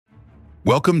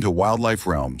Welcome to Wildlife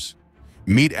Realms.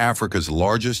 Meet Africa's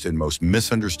largest and most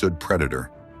misunderstood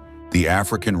predator, the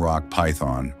African rock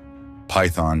python,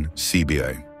 Python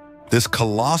sebae. This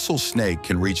colossal snake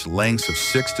can reach lengths of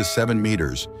 6 to 7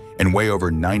 meters and weigh over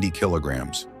 90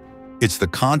 kilograms. It's the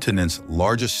continent's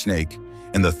largest snake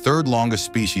and the third longest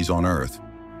species on Earth,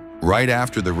 right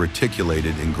after the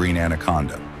reticulated and green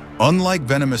anaconda. Unlike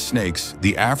venomous snakes,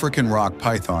 the African rock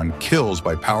python kills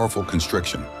by powerful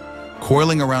constriction,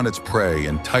 coiling around its prey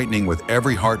and tightening with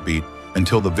every heartbeat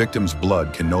until the victim's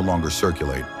blood can no longer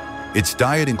circulate. Its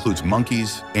diet includes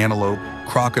monkeys, antelope,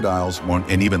 crocodiles,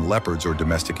 and even leopards or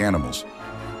domestic animals.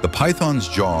 The python's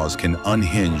jaws can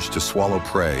unhinge to swallow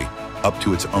prey up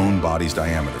to its own body's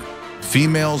diameter.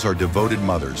 Females are devoted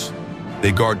mothers.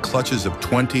 They guard clutches of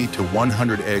 20 to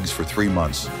 100 eggs for 3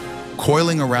 months,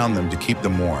 coiling around them to keep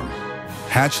them warm.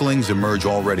 Hatchlings emerge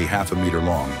already half a meter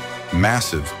long,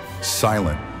 massive,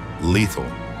 silent, lethal.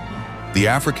 The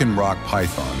African rock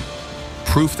python,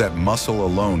 proof that muscle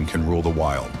alone can rule the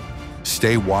wild.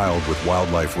 Stay wild with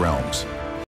Wildlife Realms.